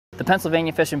the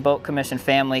Pennsylvania Fish and Boat Commission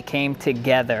family came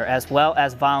together, as well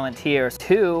as volunteers,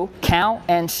 to count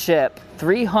and ship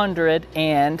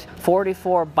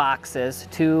 344 boxes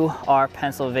to our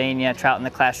Pennsylvania Trout in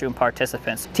the Classroom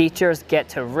participants. Teachers get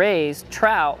to raise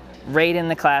trout right in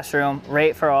the classroom,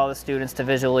 right for all the students to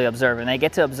visually observe, and they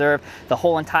get to observe the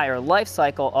whole entire life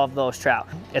cycle of those trout.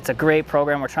 It's a great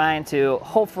program. We're trying to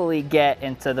hopefully get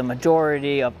into the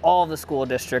majority of all the school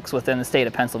districts within the state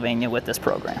of Pennsylvania with this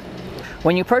program.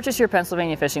 When you purchase your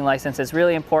Pennsylvania fishing license, it's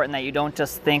really important that you don't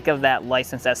just think of that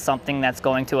license as something that's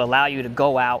going to allow you to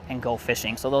go out and go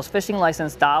fishing. So those fishing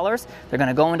license dollars, they're going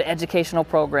to go into educational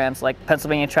programs like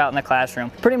Pennsylvania Trout in the Classroom.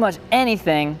 Pretty much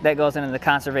anything that goes into the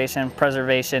conservation,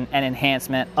 preservation, and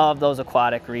enhancement of those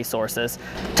aquatic resources.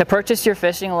 To purchase your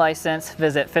fishing license,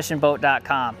 visit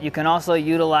fishandboat.com. You can also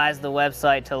utilize the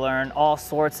website to learn all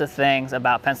sorts of things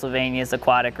about Pennsylvania's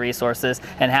aquatic resources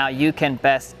and how you can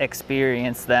best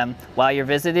experience them while you're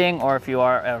visiting or if you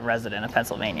are a resident of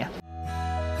Pennsylvania.